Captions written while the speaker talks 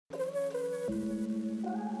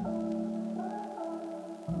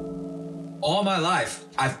All my life,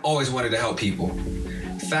 I've always wanted to help people.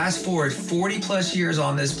 Fast forward 40 plus years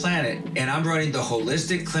on this planet, and I'm running the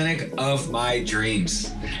holistic clinic of my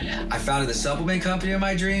dreams. I founded the supplement company of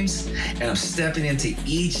my dreams, and I'm stepping into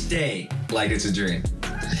each day like it's a dream.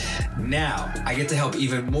 Now, I get to help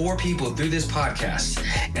even more people through this podcast,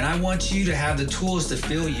 and I want you to have the tools to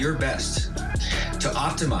feel your best, to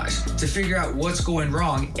optimize, to figure out what's going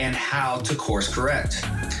wrong and how to course correct.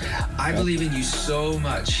 I believe in you so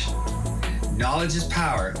much. Knowledge is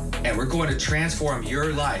power, and we're going to transform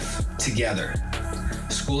your life together.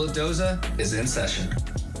 School of Doza is in session.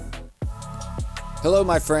 Hello,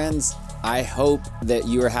 my friends. I hope that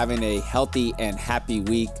you are having a healthy and happy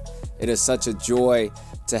week. It is such a joy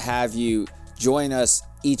to have you join us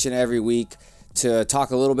each and every week to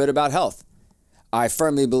talk a little bit about health. I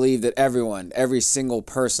firmly believe that every single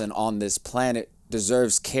person on this planet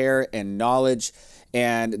deserves care and knowledge,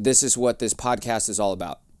 and this is what this podcast is all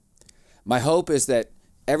about. My hope is that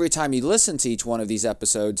every time you listen to each one of these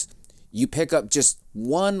episodes, you pick up just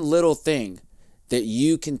one little thing that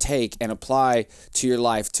you can take and apply to your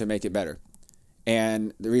life to make it better.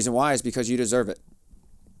 And the reason why is because you deserve it.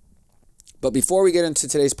 But before we get into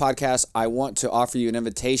today's podcast, I want to offer you an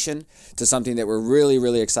invitation to something that we're really,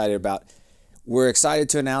 really excited about. We're excited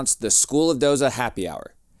to announce the School of Doza Happy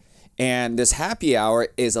Hour. And this happy hour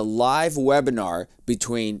is a live webinar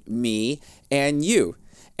between me and you.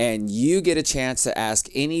 And you get a chance to ask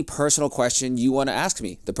any personal question you want to ask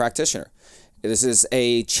me, the practitioner. This is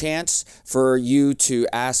a chance for you to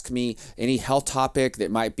ask me any health topic that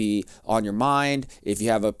might be on your mind. If you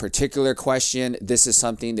have a particular question, this is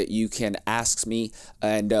something that you can ask me.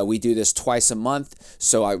 And we do this twice a month.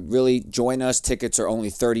 So I really join us. Tickets are only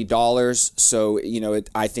 $30. So,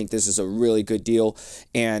 I think this is a really good deal.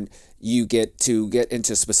 And you get to get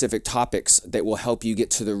into specific topics that will help you get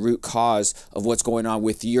to the root cause of what's going on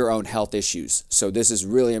with your own health issues. So this is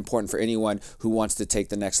really important for anyone who wants to take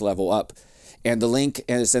the next level up. And the link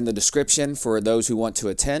is in the description for those who want to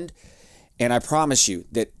attend. And I promise you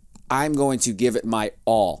that I'm going to give it my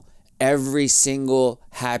all. Every single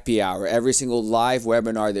happy hour, every single live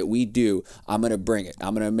webinar that we do, I'm going to bring it.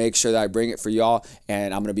 I'm going to make sure that I bring it for y'all,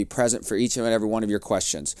 and I'm going to be present for each and every one of your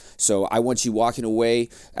questions. So I want you walking away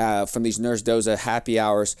from these Nurse Doza happy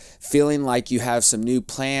hours feeling like you have some new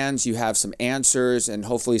plans, you have some answers, and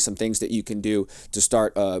hopefully some things that you can do to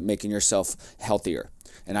start making yourself healthier.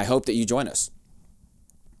 And I hope that you join us.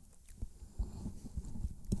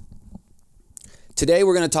 Today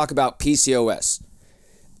we're going to talk about PCOS.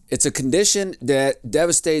 It's a condition that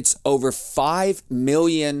devastates over 5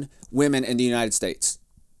 million women in the United States.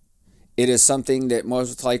 It is something that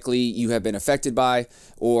most likely you have been affected by,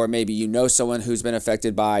 or maybe you know someone who's been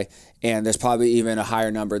affected by, and there's probably even a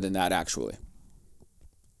higher number than that actually.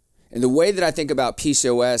 And the way that I think about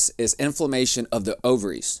PCOS is inflammation of the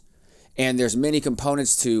ovaries. And there's many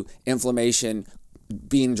components to inflammation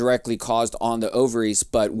being directly caused on the ovaries,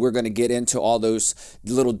 but we're going to get into all those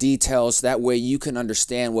little details. That way you can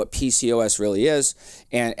understand what PCOS really is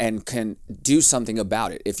and can do something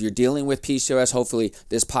about it. If you're dealing with PCOS, hopefully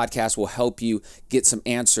this podcast will help you get some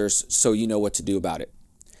answers so you know what to do about it.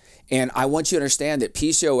 And I want you to understand that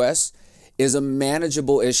PCOS is a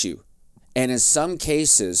manageable issue. And in some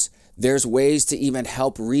cases, there's ways to even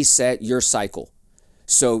help reset your cycle.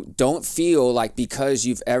 So don't feel like because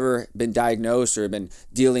you've ever been diagnosed or been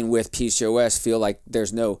dealing with PCOS, feel like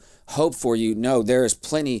there's no hope for you. No, there is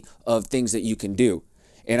plenty of things that you can do.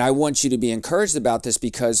 And I want you to be encouraged about this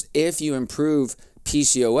because if you improve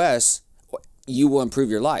PCOS, you will improve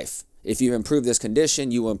your life. If you improve this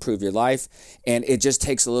condition, you will improve your life. And it just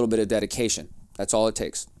takes a little bit of dedication. That's all it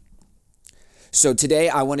takes. So today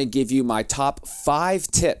I want to give you my top 5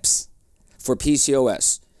 tips for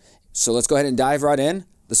PCOS. So let's go ahead and dive right in.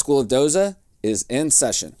 The School of Doza is in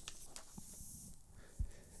session.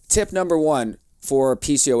 Tip number 1 for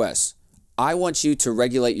PCOS. I want you to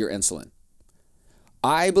regulate your insulin.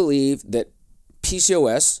 I believe that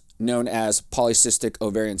PCOS, known as polycystic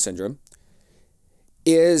ovarian syndrome,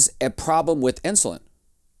 is a problem with insulin.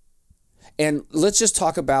 And let's just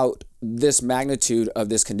talk about this magnitude of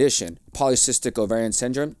this condition. Polycystic ovarian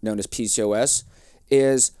syndrome, known as PCOS,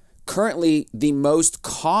 is currently the most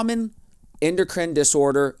common endocrine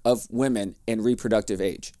disorder of women in reproductive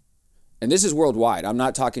age. And this is worldwide. I'm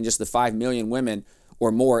not talking just the 5 million women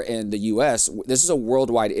or more in the US. This is a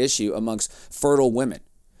worldwide issue amongst fertile women.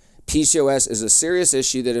 PCOS is a serious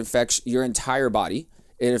issue that affects your entire body.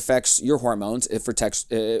 It affects your hormones. It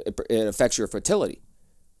affects your fertility.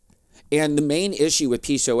 And the main issue with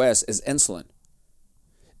PCOS is insulin.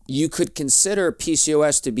 You could consider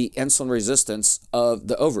PCOS to be insulin resistance of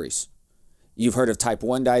the ovaries. You've heard of type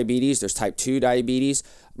 1 diabetes, there's type 2 diabetes.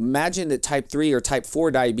 Imagine that type 3 or type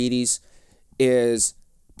 4 diabetes is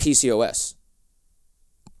PCOS.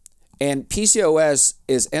 And PCOS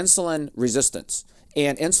is insulin resistance.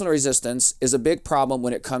 And insulin resistance is a big problem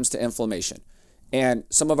when it comes to inflammation. And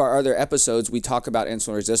some of our other episodes, we talk about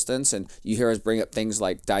insulin resistance, and you hear us bring up things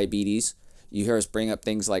like diabetes. You hear us bring up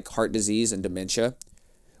things like heart disease and dementia.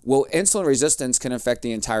 Well, insulin resistance can affect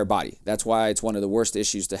the entire body. That's why it's one of the worst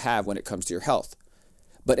issues to have when it comes to your health.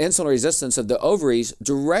 But insulin resistance of the ovaries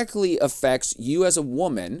directly affects you as a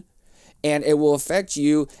woman, and it will affect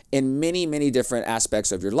you in many, many different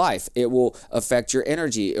aspects of your life. It will affect your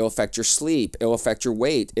energy. It will affect your sleep. It will affect your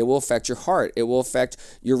weight. It will affect your heart. It will affect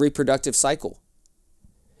your reproductive cycle.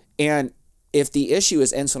 And if the issue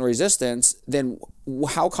is insulin resistance, then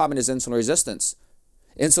how common is insulin resistance?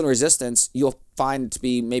 Insulin resistance, you'll find to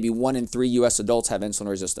be maybe 1 in 3 U.S. adults have insulin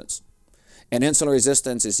resistance. And insulin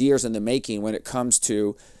resistance is years in the making when it comes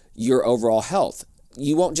to your overall health.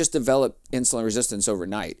 You won't just develop insulin resistance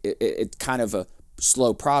overnight. It's kind of a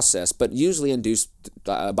slow process, but usually induced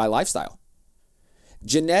by lifestyle.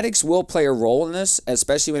 Genetics will play a role in this,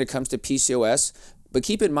 especially when it comes to PCOS, but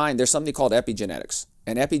keep in mind there's something called epigenetics.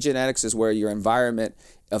 And epigenetics is where your environment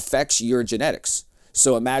affects your genetics.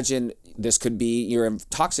 So imagine this could be your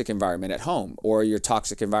toxic environment at home or your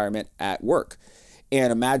toxic environment at work.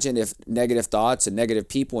 And imagine if negative thoughts and negative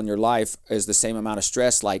people in your life is the same amount of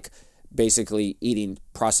stress, like basically eating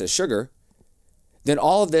processed sugar, then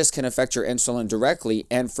all of this can affect your insulin directly.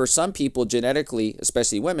 And for some people genetically,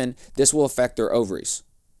 especially women, this will affect their ovaries.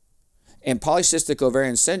 And polycystic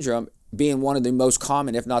ovarian syndrome being one of the most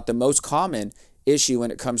common, if not the most common issue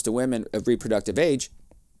when it comes to women of reproductive age,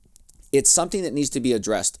 it's something that needs to be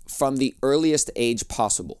addressed from the earliest age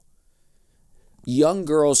possible. Young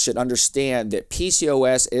girls should understand that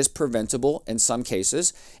PCOS is preventable in some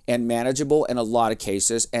cases and manageable in a lot of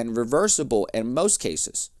cases and reversible in most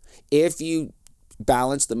cases if you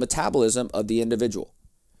balance the metabolism of the individual.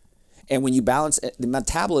 And when you balance the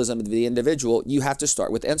metabolism of the individual, you have to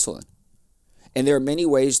start with insulin. And there are many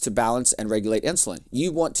ways to balance and regulate insulin.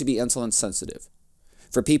 You want to be insulin sensitive.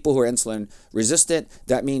 For people who are insulin resistant,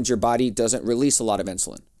 that means your body doesn't release a lot of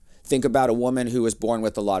insulin. Think about a woman who was born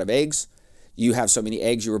with a lot of eggs. You have so many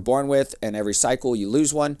eggs you were born with, and every cycle you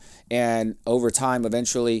lose one. And over time,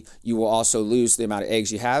 eventually, you will also lose the amount of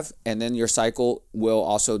eggs you have. And then your cycle will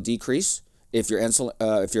also decrease. If your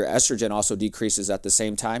estrogen also decreases at the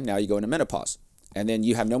same time, now you go into menopause. And then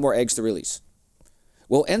you have no more eggs to release.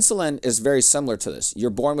 Well, insulin is very similar to this. You're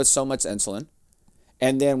born with so much insulin.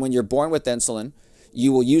 And then when you're born with insulin,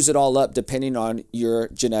 you will use it all up depending on your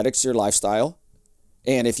genetics, your lifestyle.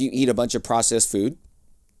 And if you eat a bunch of processed food,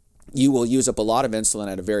 you will use up a lot of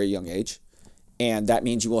insulin at a very young age. And that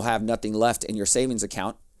means you will have nothing left in your savings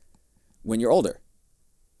account when you're older.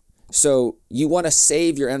 So you want to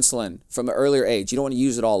save your insulin from an earlier age. You don't want to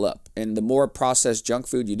use it all up. And the more processed junk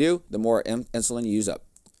food you do, the more insulin you use up.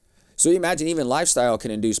 So you imagine even lifestyle can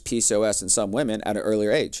induce PCOS in some women at an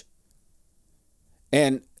earlier age.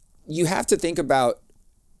 And you have to think about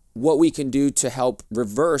what we can do to help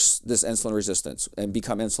reverse this insulin resistance and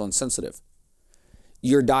become insulin sensitive.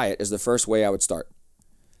 Your diet is the first way I would start.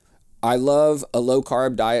 I love a low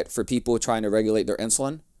carb diet for people trying to regulate their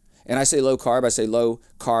insulin. And I say low carb, I say low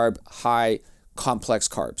carb, high complex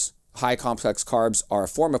carbs. High complex carbs are a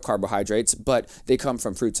form of carbohydrates, but they come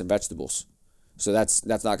from fruits and vegetables. So that's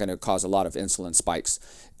not going to cause a lot of insulin spikes.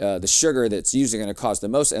 The sugar that's usually going to cause the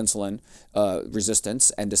most insulin resistance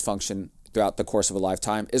and dysfunction throughout the course of a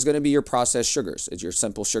lifetime is going to be your processed sugars. It's your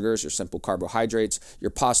simple sugars, your simple carbohydrates, your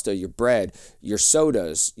pasta, your bread, your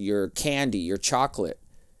sodas, your candy, your chocolate.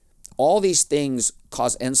 All these things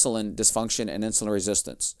cause insulin dysfunction and insulin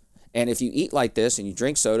resistance. And if you eat like this and you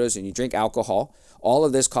drink sodas and you drink alcohol, all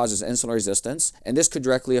of this causes insulin resistance. And this could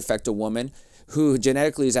directly affect a woman who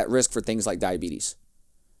genetically is at risk for things like diabetes.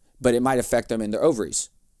 But it might affect them in their ovaries.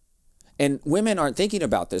 And women aren't thinking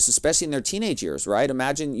about this, especially in their teenage years, right?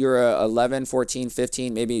 Imagine you're a 11, 14,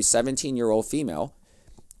 15, maybe 17-year-old female,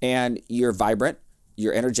 and you're vibrant,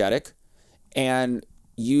 you're energetic, and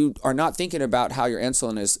you are not thinking about how your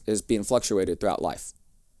insulin is being fluctuated throughout life.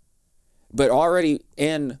 But already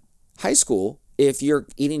in high school, if you're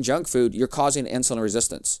eating junk food, you're causing insulin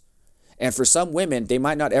resistance. And for some women, they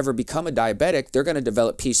might not ever become a diabetic. They're going to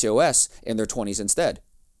develop PCOS in their 20s instead.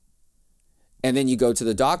 And then you go to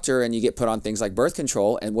the doctor and you get put on things like birth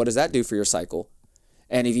control. And what does that do for your cycle?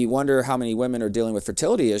 And if you wonder how many women are dealing with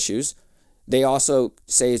fertility issues, they also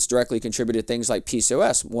say it's directly contributed to things like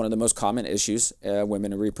PCOS, one of the most common issues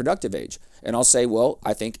women in reproductive age. And I'll say, well,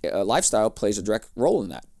 I think lifestyle plays a direct role in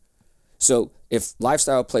that. So if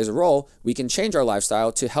lifestyle plays a role, we can change our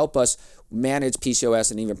lifestyle to help us manage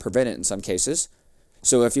PCOS and even prevent it in some cases.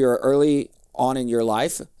 So if you're early on in your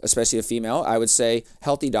life, especially a female, I would say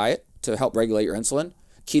healthy diet to help regulate your insulin,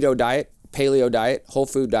 keto diet, paleo diet, whole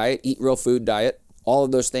food diet, eat real food diet. All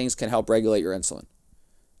of those things can help regulate your insulin.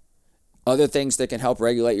 Other things that can help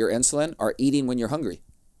regulate your insulin are eating when you're hungry.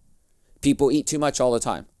 People eat too much all the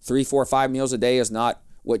time. 3, 4, 5 meals a day is not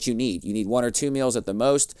what you need. You need 1 or 2 meals at the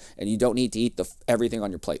most, and you don't need to eat everything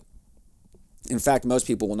on your plate. In fact, most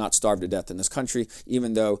people will not starve to death in this country,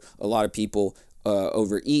 even though a lot of people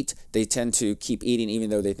overeat. They tend to keep eating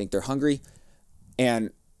even though they think they're hungry.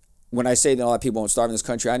 And when I say that a lot of people won't starve in this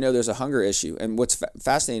country, I know there's a hunger issue. And what's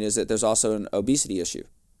fascinating is that there's also an obesity issue.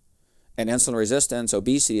 And insulin resistance,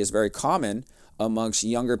 obesity is very common amongst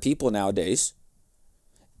younger people nowadays.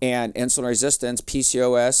 And insulin resistance,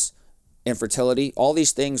 PCOS, infertility, all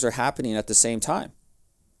these things are happening at the same time.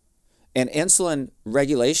 And insulin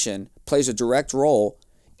regulation plays a direct role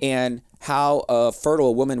in how fertile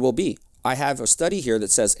a woman will be. I have a study here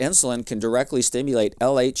that says insulin can directly stimulate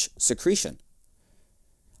LH secretion.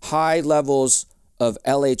 High levels of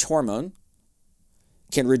LH hormone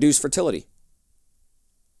can reduce fertility.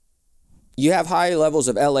 You have high levels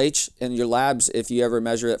of LH in your labs if you ever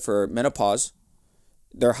measure it for menopause.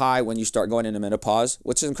 They're high when you start going into menopause.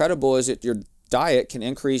 What's incredible is that your diet can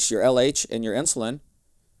increase your LH and your insulin,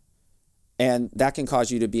 and that can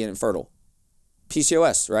cause you to be infertile.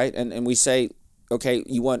 PCOS, right? And we say, okay,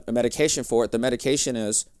 you want a medication for it. The medication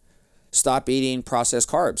is stop eating processed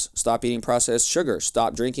carbs, stop eating processed sugar,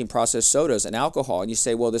 stop drinking processed sodas and alcohol. And you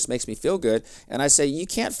say, well, this makes me feel good. And I say, you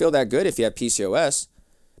can't feel that good if you have PCOS.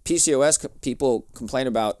 PCOS, people complain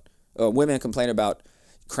about, women complain about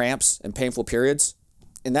cramps and painful periods.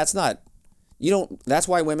 And that's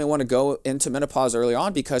why women want to go into menopause early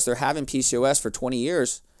on, because they're having PCOS for 20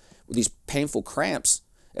 years with these painful cramps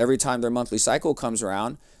every time their monthly cycle comes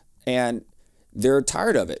around, and they're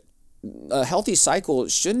tired of it. A healthy cycle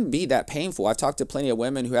shouldn't be that painful. I've talked to plenty of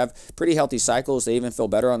women who have pretty healthy cycles. They even feel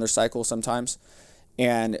better on their cycle sometimes.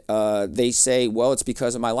 And they say, well, it's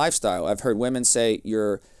because of my lifestyle. I've heard women say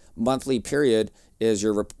your monthly period is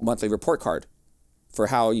your monthly report card for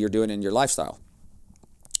how you're doing in your lifestyle.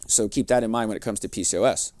 So keep that in mind when it comes to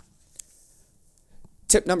PCOS.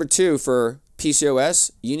 Tip number 2 for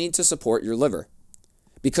PCOS, you need to support your liver,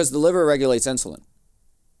 because the liver regulates insulin.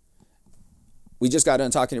 We just got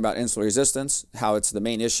done talking about insulin resistance, how it's the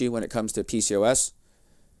main issue when it comes to PCOS.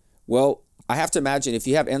 Well, I have to imagine if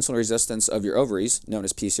you have insulin resistance of your ovaries, known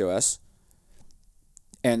as PCOS,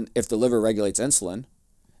 and if the liver regulates insulin,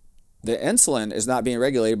 the insulin is not being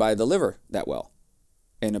regulated by the liver that well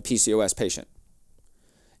in a PCOS patient.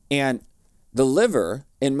 And the liver,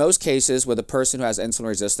 in most cases with a person who has insulin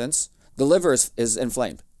resistance, the liver is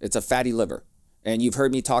inflamed. It's a fatty liver. And you've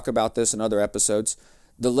heard me talk about this in other episodes.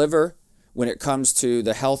 The liver, when it comes to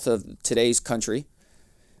the health of today's country,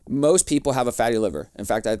 most people have a fatty liver. In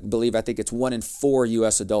fact, I think it's 1 in 4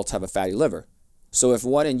 U.S. adults have a fatty liver. So if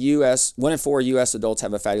 1 in 4 U.S. adults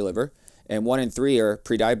have a fatty liver, and 1 in 3 are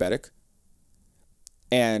pre-diabetic,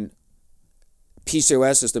 and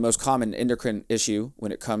PCOS is the most common endocrine issue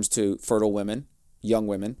when it comes to fertile women, young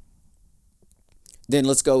women, then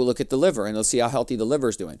let's go look at the liver and let's see how healthy the liver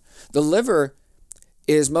is doing. The liver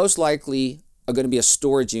is most likely going to be a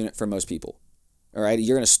storage unit for most people. All right,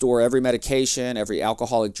 you're going to store every medication, every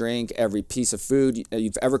alcoholic drink, every piece of food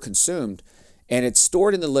you've ever consumed, and it's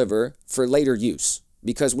stored in the liver for later use.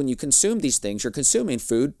 Because when you consume these things, you're consuming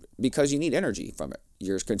food because you need energy from it.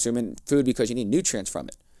 You're consuming food because you need nutrients from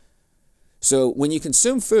it. So when you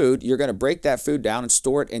consume food, you're going to break that food down and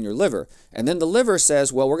store it in your liver. And then the liver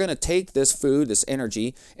says, well, we're going to take this food, this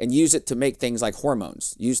energy, and use it to make things like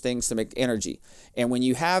hormones, use things to make energy. And when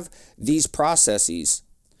you have these processes,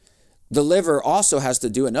 the liver also has to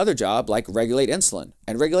do another job, like regulate insulin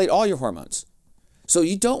and regulate all your hormones. So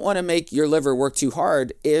you don't want to make your liver work too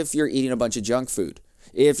hard if you're eating a bunch of junk food.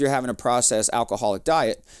 If you're having a processed alcoholic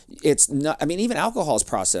diet, it's not, even alcohol is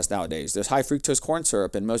processed nowadays. There's high fructose corn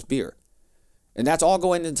syrup in most beer. And that's all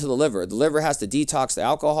going into the liver. The liver has to detox the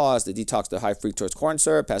alcohol, has to detox the high fructose corn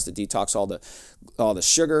syrup, has to detox all the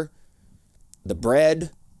sugar, the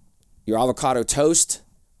bread, your avocado toast,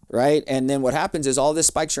 right? And then what happens is all this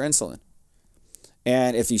spikes your insulin.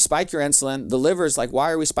 And if you spike your insulin, the liver is like,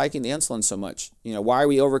 why are we spiking the insulin so much? Why are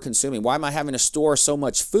we over consuming? Why am I having to store so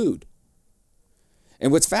much food?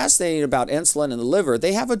 And what's fascinating about insulin and the liver,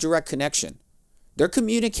 they have a direct connection. They're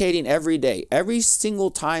communicating every day. Every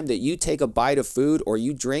single time that you take a bite of food or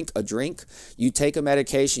you drink a drink, you take a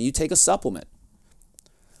medication, you take a supplement,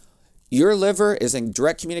 Your liver is in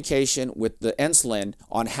direct communication with the insulin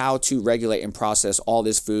on how to regulate and process all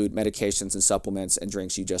this food, medications, and supplements and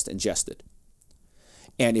drinks you just ingested.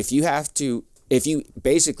 And if you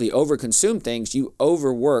basically overconsume things, you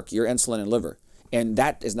overwork your insulin and liver. And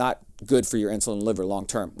that is not good for your insulin and liver long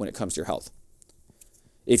term when it comes to your health.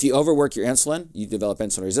 If you overwork your insulin, you develop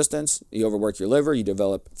insulin resistance. You overwork your liver, you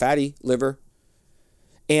develop fatty liver.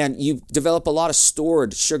 And you develop a lot of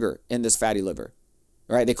stored sugar in this fatty liver.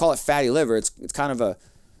 Right? They call it fatty liver. It's kind of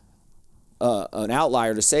an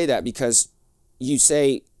outlier to say that, because you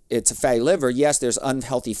say it's a fatty liver. Yes, there's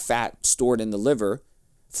unhealthy fat stored in the liver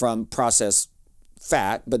from processed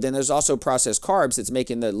fat, but then there's also processed carbs that's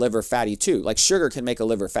making the liver fatty too. Like sugar can make a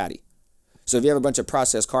liver fatty. So if you have a bunch of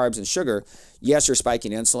processed carbs and sugar, yes, you're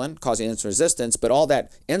spiking insulin, causing insulin resistance, but all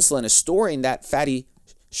that insulin is storing that fatty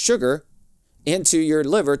sugar into your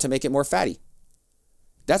liver to make it more fatty.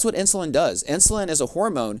 That's what insulin does. Insulin is a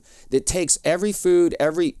hormone that takes every food,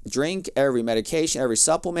 every drink, every medication, every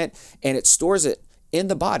supplement, and it stores it in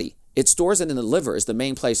the body. It stores it in the liver is the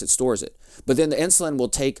main place it stores it. But then the insulin will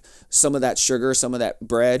take some of that sugar, some of that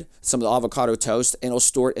bread, some of the avocado toast, and it'll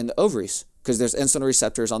store it in the ovaries because there's insulin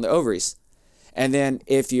receptors on the ovaries. And then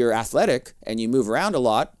if you're athletic and you move around a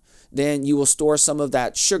lot, then you will store some of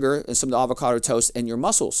that sugar and some of the avocado toast in your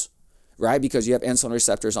muscles, right? Because you have insulin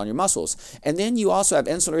receptors on your muscles. And then you also have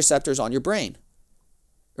insulin receptors on your brain,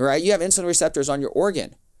 right? You have insulin receptors on your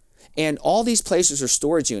organ. And all these places are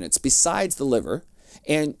storage units besides the liver.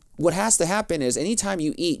 And what has to happen is anytime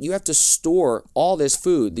you eat, you have to store all this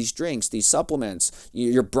food, these drinks, these supplements,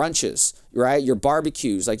 your brunches, right? Your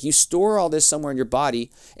barbecues, like you store all this somewhere in your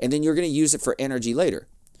body, and then you're going to use it for energy later.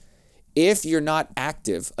 If you're not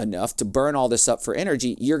active enough to burn all this up for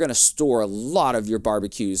energy, you're going to store a lot of your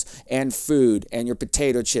barbecues and food and your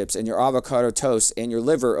potato chips and your avocado toast and your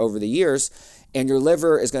liver over the years. And your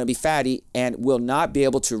liver is going to be fatty and will not be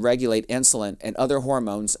able to regulate insulin and other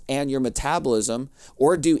hormones and your metabolism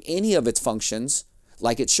or do any of its functions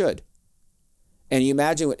like it should. And you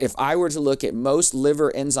imagine if I were to look at most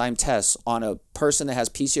liver enzyme tests on a person that has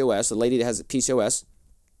PCOS, a lady that has PCOS,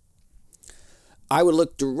 I would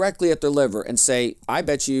look directly at their liver and say, I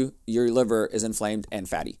bet you your liver is inflamed and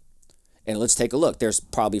fatty. And let's take a look. There's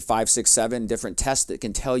probably 5, 6, 7 different tests that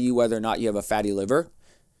can tell you whether or not you have a fatty liver.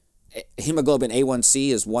 Hemoglobin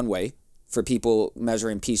A1C is one way for people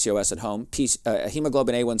measuring PCOS at home.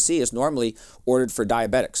 Hemoglobin A1C is normally ordered for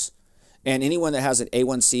diabetics. And anyone that has an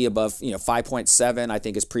A1C above 5.7, I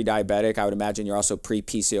think is pre-diabetic. I would imagine you're also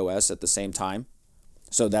pre-PCOS at the same time.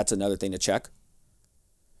 So that's another thing to check.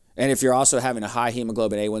 And if you're also having a high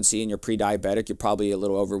hemoglobin A1C and you're pre-diabetic, you're probably a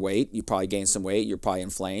little overweight. You probably gained some weight. You're probably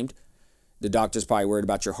inflamed. The doctor's probably worried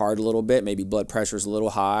about your heart a little bit. Maybe blood pressure's a little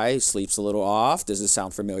high, sleep's a little off. Does this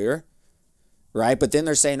sound familiar? Right? But then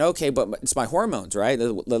they're saying, okay, but it's my hormones, right?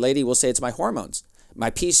 The lady will say it's my hormones, my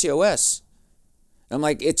PCOS. I'm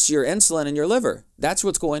like, it's your insulin and your liver. That's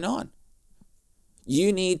what's going on.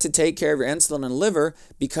 You need to take care of your insulin and liver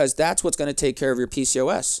because that's what's going to take care of your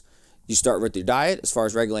PCOS. You start with your diet as far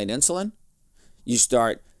as regulating insulin. You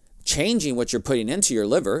start changing what you're putting into your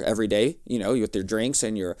liver every day, with your drinks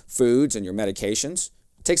and your foods and your medications.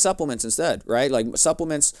 Take supplements instead, right? Like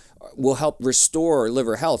supplements will help restore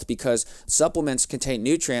liver health because supplements contain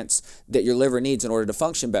nutrients that your liver needs in order to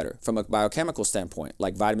function better from a biochemical standpoint,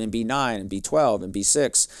 like vitamin B9 and B12 and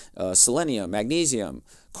B6, selenium, magnesium,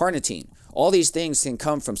 carnitine. All these things can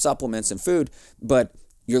come from supplements and food, but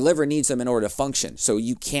your liver needs them in order to function. So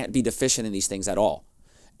you can't be deficient in these things at all.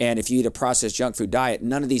 And if you eat a processed junk food diet,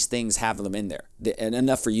 none of these things have them in there, and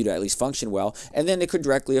enough for you to at least function well. And then it could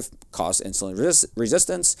directly cause insulin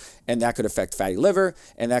resistance, and that could affect fatty liver,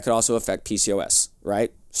 and that could also affect PCOS,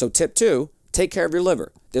 right? So tip 2, take care of your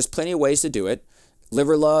liver. There's plenty of ways to do it.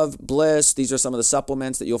 Liver Love, Bliss, these are some of the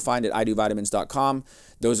supplements that you'll find at idovitamins.com.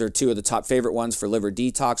 Those are 2 of the top favorite ones for liver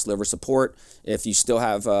detox, liver support. If you still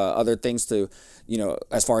have other things to,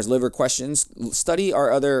 as far as liver questions, study our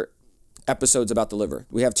other episodes about the liver.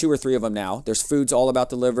 We have 2 or 3 of them now. There's foods all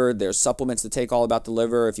about the liver. There's supplements to take all about the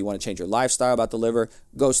liver. If you want to change your lifestyle about the liver,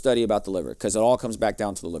 go study about the liver because it all comes back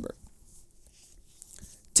down to the liver.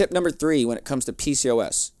 Tip number 3 when it comes to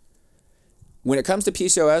PCOS. When it comes to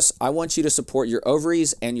PCOS, I want you to support your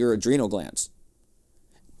ovaries and your adrenal glands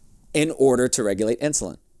in order to regulate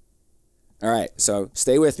insulin. All right, so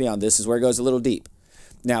stay with me on this. This is where it goes a little deep.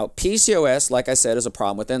 Now, PCOS, like I said, is a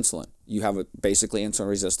problem with insulin. You have basically insulin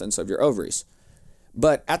resistance of your ovaries.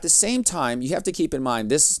 But at the same time, you have to keep in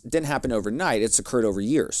mind, this didn't happen overnight. It's occurred over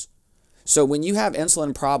years. So when you have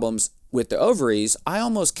insulin problems with the ovaries, I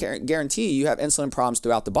almost guarantee you have insulin problems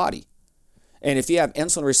throughout the body. And if you have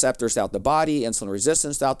insulin receptors throughout the body, insulin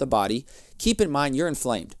resistance throughout the body, keep in mind you're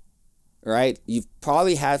inflamed, right? You've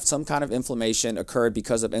probably had some kind of inflammation occurred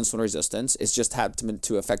because of insulin resistance. It's just happened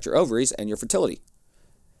to affect your ovaries and your fertility.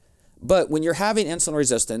 But when you're having insulin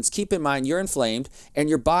resistance, keep in mind you're inflamed, and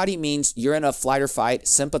your body means you're in a flight or fight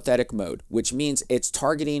sympathetic mode, which means it's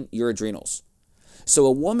targeting your adrenals. So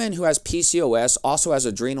a woman who has PCOS also has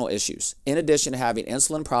adrenal issues, in addition to having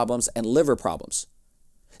insulin problems and liver problems.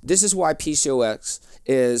 This is why PCOS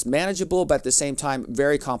is manageable, but at the same time,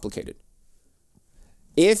 very complicated.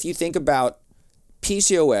 If you think about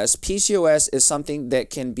PCOS is something that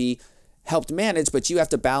can be helped manage, but you have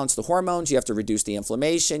to balance the hormones, you have to reduce the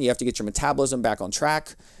inflammation, you have to get your metabolism back on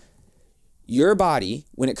track. Your body,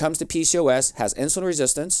 when it comes to PCOS, has insulin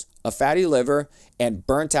resistance, a fatty liver, and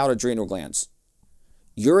burnt out adrenal glands.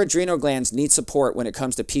 Your adrenal glands need support when it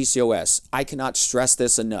comes to PCOS. I cannot stress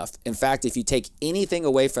this enough. In fact, if you take anything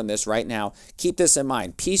away from this right now, keep this in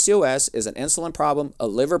mind. PCOS is an insulin problem, a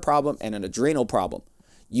liver problem, and an adrenal problem.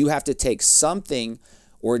 You have to take something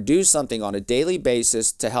or do something on a daily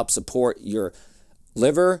basis to help support your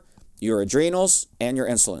liver, your adrenals, and your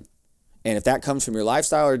insulin. And if that comes from your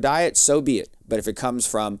lifestyle or diet, so be it. But if it comes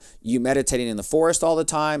from you meditating in the forest all the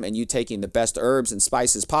time and you taking the best herbs and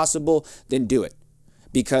spices possible, then do it.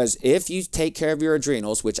 Because if you take care of your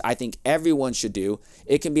adrenals, which I think everyone should do,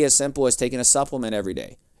 it can be as simple as taking a supplement every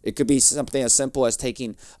day. It could be something as simple as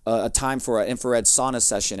taking a time for an infrared sauna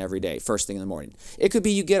session every day, first thing in the morning. It could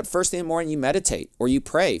be you get up first thing in the morning, you meditate, or you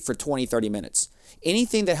pray for 20, 30 minutes.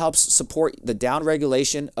 Anything that helps support the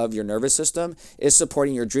downregulation of your nervous system is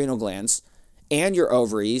supporting your adrenal glands and your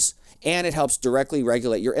ovaries, and it helps directly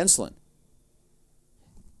regulate your insulin.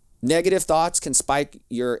 Negative thoughts can spike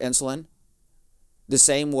your insulin the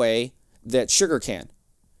same way that sugar can.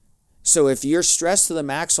 So if you're stressed to the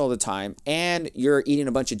max all the time and you're eating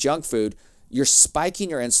a bunch of junk food, you're spiking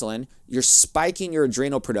your insulin, you're spiking your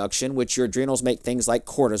adrenal production, which your adrenals make things like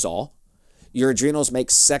cortisol. Your adrenals make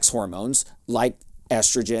sex hormones like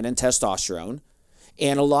estrogen and testosterone.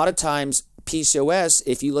 And a lot of times PCOS,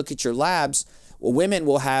 if you look at your labs, women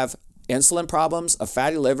will have insulin problems, a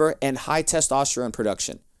fatty liver, and high testosterone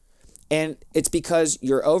production. And it's because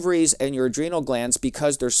your ovaries and your adrenal glands,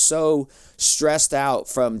 because they're so stressed out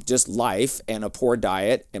from just life and a poor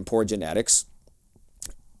diet and poor genetics,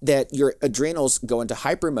 that your adrenals go into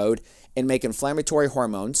hyper mode and make inflammatory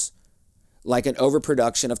hormones like an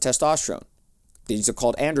overproduction of testosterone. These are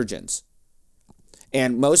called androgens.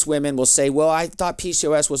 And most women will say, well, I thought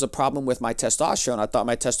PCOS was a problem with my testosterone. I thought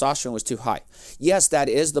my testosterone was too high. Yes, that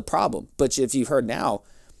is the problem. But if you've heard now,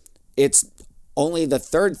 it's only the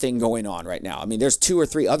third thing going on right now. I mean, there's 2 or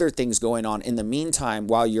 3 other things going on in the meantime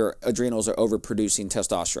while your adrenals are overproducing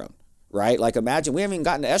testosterone, right? Like imagine we haven't even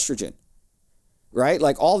gotten to estrogen, right?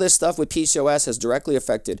 Like all this stuff with PCOS has directly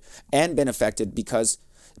affected and been affected because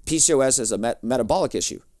PCOS is a metabolic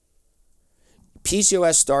issue.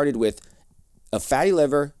 PCOS started with a fatty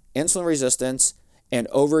liver, insulin resistance, and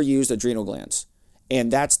overused adrenal glands. And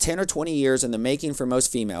that's 10 or 20 years in the making for most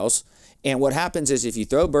females. And what happens is if you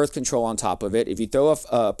throw birth control on top of it, if you throw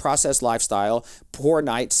a processed lifestyle, poor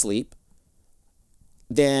night sleep,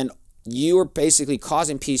 then you are basically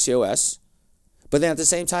causing PCOS. But then at the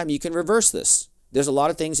same time, you can reverse this. There's a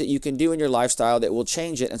lot of things that you can do in your lifestyle that will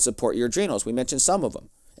change it and support your adrenals. We mentioned some of them.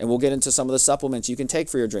 And we'll get into some of the supplements you can take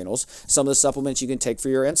for your adrenals, some of the supplements you can take for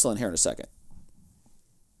your insulin here in a second.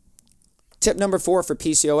 Tip number 4 for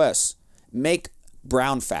PCOS, make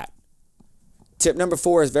brown fat. Tip number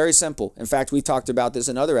 4 is very simple. In fact, we've talked about this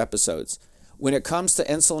in other episodes. When it comes to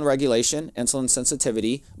insulin regulation, insulin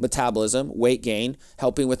sensitivity, metabolism, weight gain,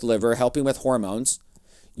 helping with liver, helping with hormones,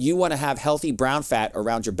 you want to have healthy brown fat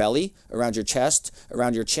around your belly, around your chest,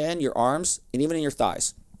 around your chin, your arms, and even in your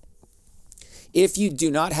thighs. If you do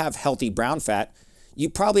not have healthy brown fat, you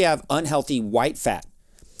probably have unhealthy white fat.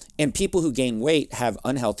 And people who gain weight have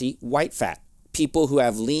unhealthy white fat. People who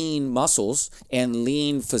have lean muscles and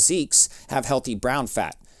lean physiques have healthy brown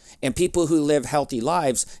fat. And people who live healthy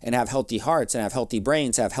lives and have healthy hearts and have healthy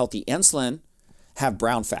brains, have healthy insulin, have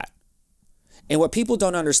brown fat. And what people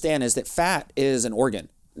don't understand is that fat is an organ.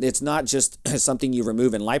 It's not just something you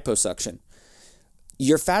remove in liposuction.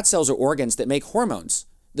 Your fat cells are organs that make hormones.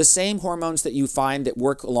 The same hormones that you find that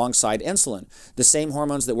work alongside insulin. The same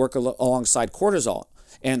hormones that work alongside cortisol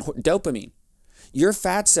and dopamine. Your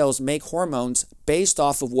fat cells make hormones based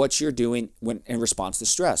off of what you're doing when in response to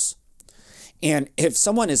stress. And if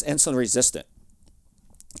someone is insulin resistant,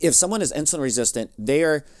 they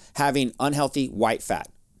are having unhealthy white fat.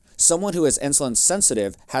 Someone who is insulin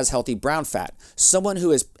sensitive has healthy brown fat. Someone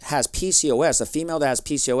who has PCOS, a female that has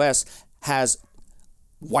PCOS, has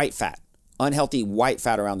white fat, unhealthy white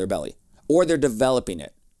fat around their belly, or they're developing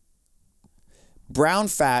it. Brown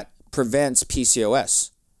fat prevents PCOS.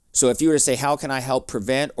 So if you were to say, how can I help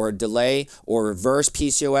prevent or delay or reverse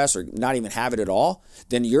PCOS or not even have it at all,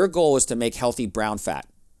 then your goal is to make healthy brown fat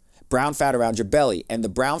around your belly. And the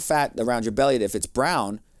brown fat around your belly, if it's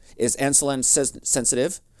brown, is insulin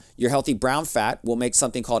sensitive. Your healthy brown fat will make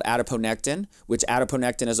something called adiponectin, which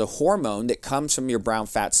adiponectin is a hormone that comes from your brown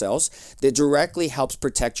fat cells that directly helps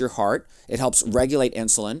protect your heart. It helps regulate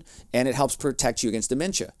insulin, and it helps protect you against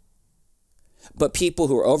dementia. But people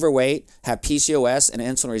who are overweight, have PCOS, and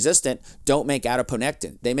insulin resistant don't make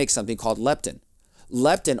adiponectin. They make something called leptin.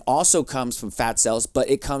 Leptin also comes from fat cells, but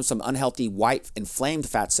it comes from unhealthy white inflamed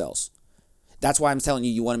fat cells. That's why I'm telling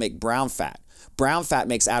you, you want to make brown fat. Brown fat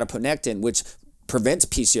makes adiponectin, which prevents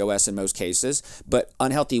PCOS in most cases, but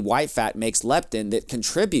unhealthy white fat makes leptin that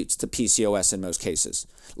contributes to PCOS in most cases.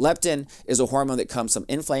 Leptin is a hormone that comes from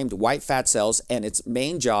inflamed white fat cells, and its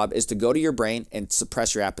main job is to go to your brain and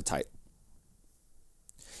suppress your appetite.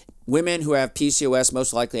 Women who have PCOS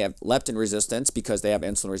most likely have leptin resistance because they have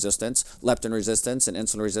insulin resistance. Leptin resistance and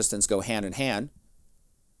insulin resistance go hand in hand.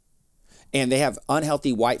 And they have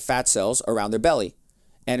unhealthy white fat cells around their belly.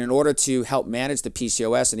 And in order to help manage the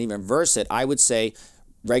PCOS and even reverse it, I would say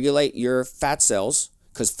regulate your fat cells,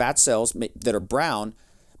 because fat cells that are brown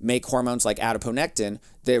make hormones like adiponectin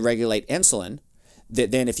that regulate insulin.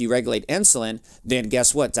 Then if you regulate insulin, then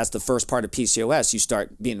guess what? That's the first part of PCOS. You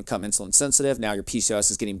start become insulin sensitive. Now your PCOS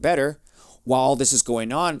is getting better. While all this is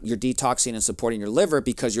going on, you're detoxing and supporting your liver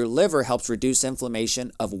because your liver helps reduce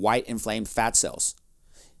inflammation of white inflamed fat cells.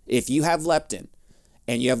 If you have leptin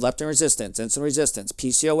and you have leptin resistance, insulin resistance,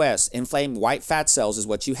 PCOS, inflamed white fat cells is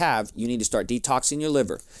what you have, you need to start detoxing your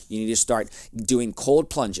liver. You need to start doing cold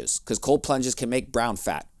plunges because cold plunges can make brown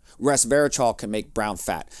fat. Resveratrol can make brown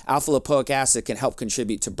fat. Alpha lipoic acid can help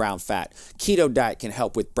contribute to brown fat. Keto diet can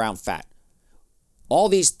help with brown fat. All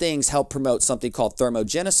these things help promote something called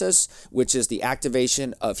thermogenesis, which is the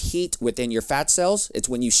activation of heat within your fat cells. It's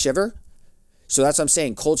when you shiver. So that's what I'm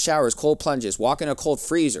saying. Cold showers, cold plunges, walk in a cold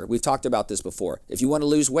freezer. We've talked about this before. If you want to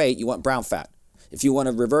lose weight, you want brown fat. If you want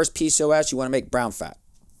to reverse PCOS, you want to make brown fat.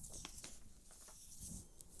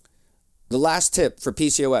 The last tip for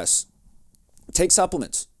PCOS, take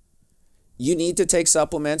supplements. You need to take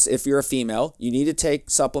supplements if you're a female. You need to take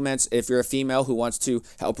supplements if you're a female who wants to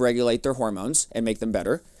help regulate their hormones and make them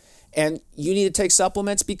better. And you need to take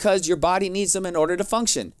supplements because your body needs them in order to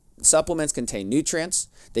function. Supplements contain nutrients.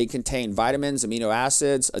 They contain vitamins, amino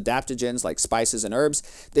acids, adaptogens like spices and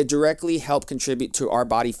herbs that directly help contribute to our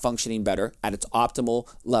body functioning better at its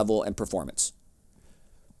optimal level and performance.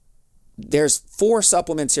 There's 4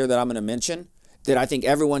 supplements here that I'm going to mention that I think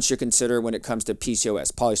everyone should consider when it comes to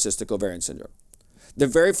PCOS, polycystic ovarian syndrome. The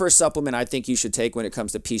very first supplement I think you should take when it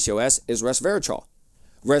comes to PCOS is resveratrol.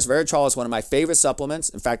 Resveratrol is one of my favorite supplements.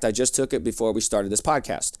 In fact, I just took it before we started this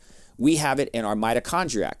podcast. We have it in our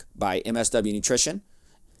Mitochondriac by MSW Nutrition.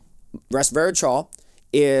 Resveratrol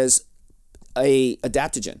is an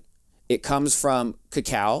adaptogen. It comes from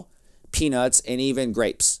cacao, peanuts, and even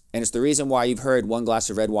grapes. And it's the reason why you've heard 1 glass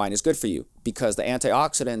of red wine is good for you, because the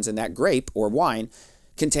antioxidants in that grape or wine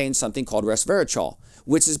contain something called resveratrol,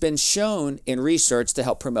 which has been shown in research to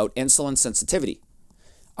help promote insulin sensitivity.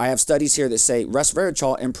 I have studies here that say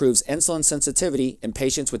resveratrol improves insulin sensitivity in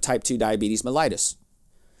patients with type 2 diabetes mellitus.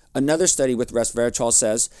 Another study with resveratrol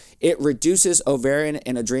says it reduces ovarian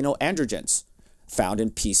and adrenal androgens found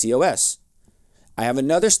in PCOS. I have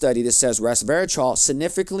another study that says resveratrol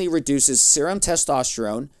significantly reduces serum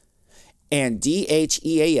testosterone and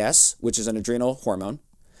DHEAS, which is an adrenal hormone,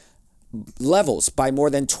 levels by more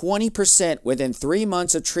than 20% within 3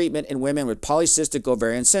 months of treatment in women with polycystic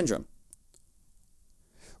ovarian syndrome.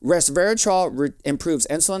 Resveratrol improves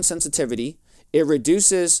insulin sensitivity. It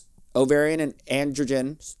reduces ovarian and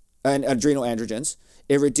adrenal androgens.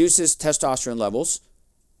 It reduces testosterone levels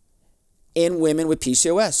in women with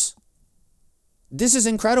PCOS. This is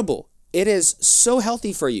incredible. It is so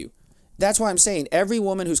healthy for you. That's why I'm saying every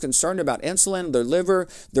woman who's concerned about insulin, their liver,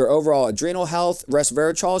 their overall adrenal health,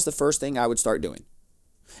 resveratrol is the first thing I would start doing.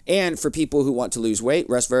 And for people who want to lose weight,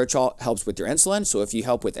 resveratrol helps with your insulin. So if you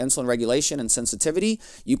help with insulin regulation and sensitivity,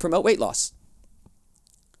 you promote weight loss.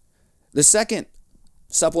 The second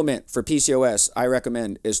supplement for PCOS I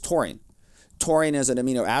recommend is taurine. Taurine is an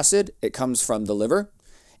amino acid. It comes from the liver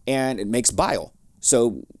and it makes bile.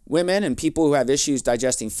 So women and people who have issues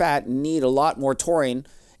digesting fat need a lot more taurine,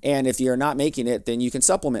 and if you're not making it, then you can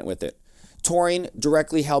supplement with it. Taurine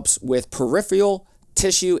directly helps with peripheral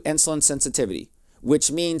tissue insulin sensitivity,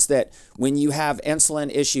 which means that when you have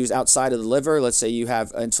insulin issues outside of the liver, let's say you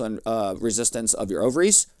have insulin resistance of your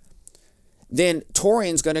ovaries, then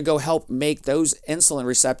taurine's going to go help make those insulin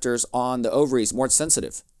receptors on the ovaries more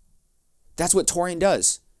sensitive. That's what taurine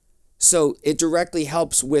does. So it directly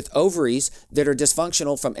helps with ovaries that are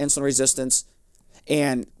dysfunctional from insulin resistance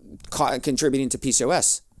and contributing to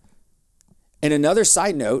PCOS. And another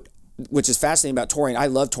side note, which is fascinating about taurine, I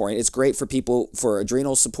love taurine. It's great for people for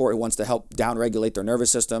adrenal support who wants to help downregulate their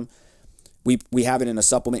nervous system. We have it in a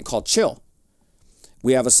supplement called Chill.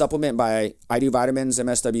 We have a supplement by I Do Vitamins,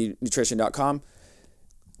 mswnutrition.com,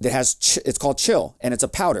 that has, it's called Chill, and it's a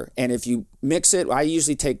powder. And if you mix it, I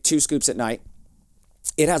usually take 2 scoops at night.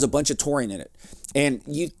 It has a bunch of taurine in it. And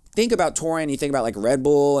you think about taurine, you think about like Red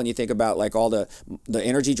Bull, and you think about like all the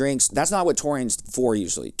energy drinks. That's not what taurine's for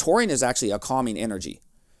usually. Taurine is actually a calming energy.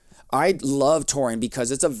 I love taurine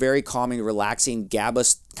because it's a very calming, relaxing, GABA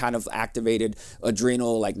kind of activated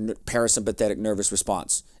adrenal, like parasympathetic nervous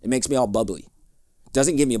response. It makes me all bubbly. It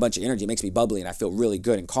doesn't give me a bunch of energy. It makes me bubbly and I feel really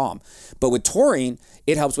good and calm. But with taurine,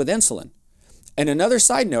 it helps with insulin. And another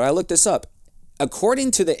side note, I looked this up.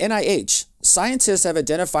 According to the NIH, scientists have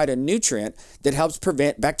identified a nutrient that helps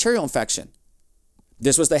prevent bacterial infection.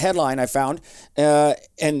 This was the headline I found.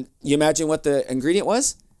 And you imagine what the ingredient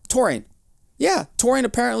was? Taurine. Yeah, taurine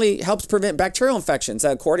apparently helps prevent bacterial infections,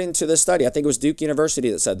 according to this study. I think it was Duke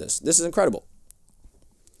University that said this. This is incredible.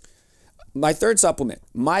 My third supplement,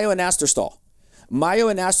 myo-anastrostol.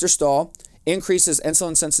 Myo-anastrostol increases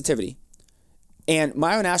insulin sensitivity. And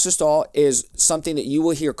myo-anastrostol is something that you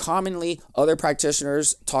will hear commonly other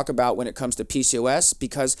practitioners talk about when it comes to PCOS,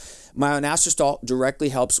 because myo-anastrostol directly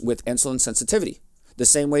helps with insulin sensitivity, the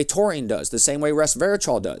same way taurine does, the same way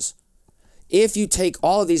resveratrol does. If you take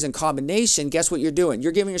all of these in combination, guess what you're doing?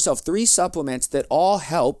 You're giving yourself 3 supplements that all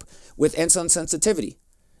help with insulin sensitivity,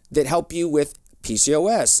 that help you with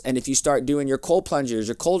PCOS. And if you start doing your cold plungers,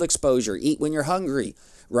 your cold exposure, eat when you're hungry,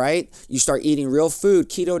 right? You start eating real food,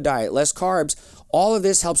 keto diet, less carbs. All of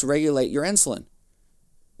this helps regulate your insulin.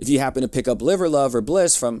 If you happen to pick up Liver Love or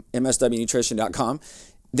Bliss from mswnutrition.com,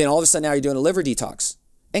 then all of a sudden now you're doing a liver detox.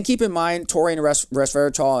 And keep in mind, taurine,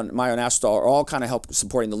 resveratrol, and myo-anastrostol are all kind of help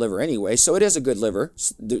supporting the liver anyway, so it is a good liver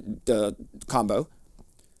combo.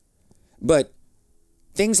 But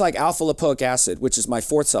things like alpha-lipoic acid, which is my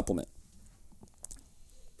 4th supplement.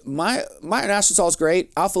 Myo-anastrostol is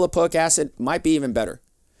great. Alpha-lipoic acid might be even better.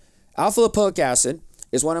 Alpha-lipoic acid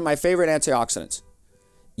is one of my favorite antioxidants.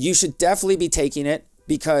 You should definitely be taking it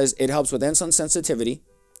because it helps with insulin sensitivity.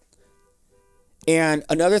 And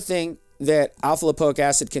another thing that alpha-lipoic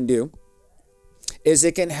acid can do is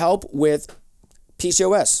it can help with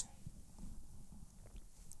PCOS.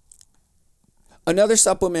 Another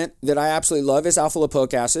supplement that I absolutely love is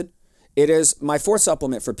alpha-lipoic acid. It is my 4th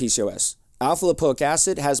supplement for PCOS. Alpha-lipoic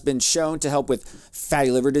acid has been shown to help with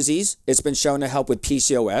fatty liver disease. It's been shown to help with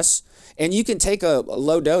PCOS. And you can take a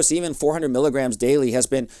low dose, even 400 milligrams daily has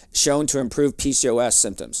been shown to improve PCOS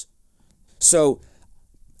symptoms. So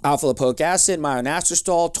alpha-lipoic acid,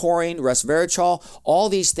 myo-anastrostol, taurine, resveratrol, all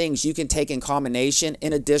these things you can take in combination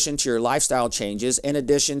in addition to your lifestyle changes, in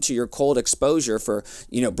addition to your cold exposure for,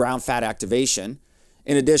 brown fat activation,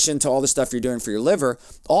 in addition to all the stuff you're doing for your liver.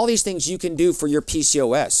 All these things you can do for your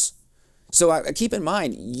PCOS. So keep in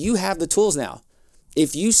mind, you have the tools now.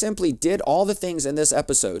 If you simply did all the things in this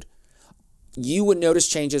episode, you would notice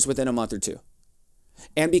changes within a month or 2.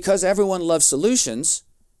 And because everyone loves solutions,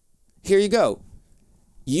 here you go.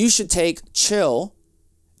 You should take Chill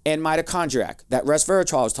and mitochondriac, that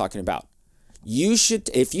resveratrol I was talking about. You should,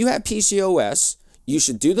 if you have PCOS, you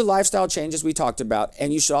should do the lifestyle changes we talked about,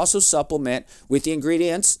 and you should also supplement with the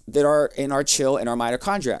ingredients that are in our Chill and our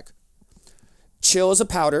mitochondriac. Chill is a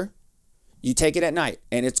powder. You take it at night,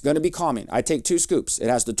 and it's going to be calming. I take 2 scoops. It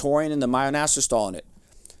has the taurine and the myo-anastrostol in it.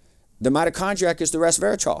 The mitochondriac is the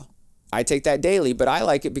resveratrol. I take that daily, but I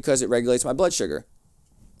like it because it regulates my blood sugar.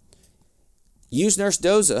 Use Nurse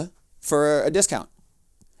Doza for a discount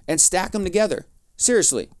and stack them together.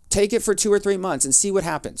 Seriously, take it for 2 or 3 months and see what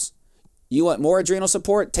happens. You want more adrenal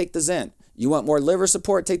support? Take the Zen. You want more liver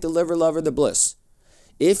support? Take the Liver Love or the Bliss.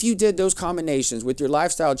 If you did those combinations with your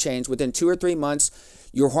lifestyle change within 2 or 3 months,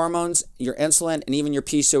 your hormones, your insulin, and even your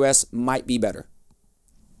PCOS might be better.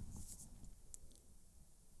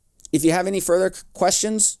 If you have any further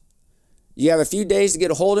questions, you have a few days to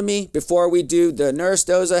get a hold of me before we do the Nurse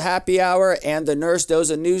Doza Happy Hour and the Nurse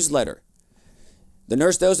Doza Newsletter. The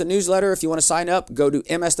Nurse Doza Newsletter, if you want to sign up, go to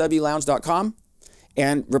mswlounge.com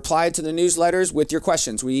and reply to the newsletters with your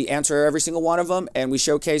questions. We answer every single one of them, and we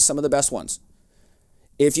showcase some of the best ones.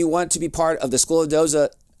 If you want to be part of the School of Doza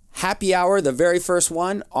Happy Hour, the very first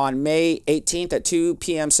one on May 18th at 2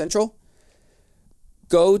 p.m. Central,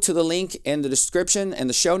 Go to the link in the description and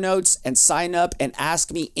the show notes and sign up and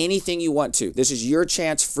ask me anything you want to. This is your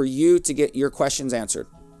chance for you to get your questions answered.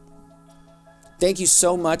 Thank you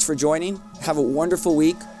so much for joining. Have a wonderful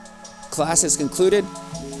week. Class is concluded.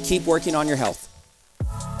 Keep working on your health.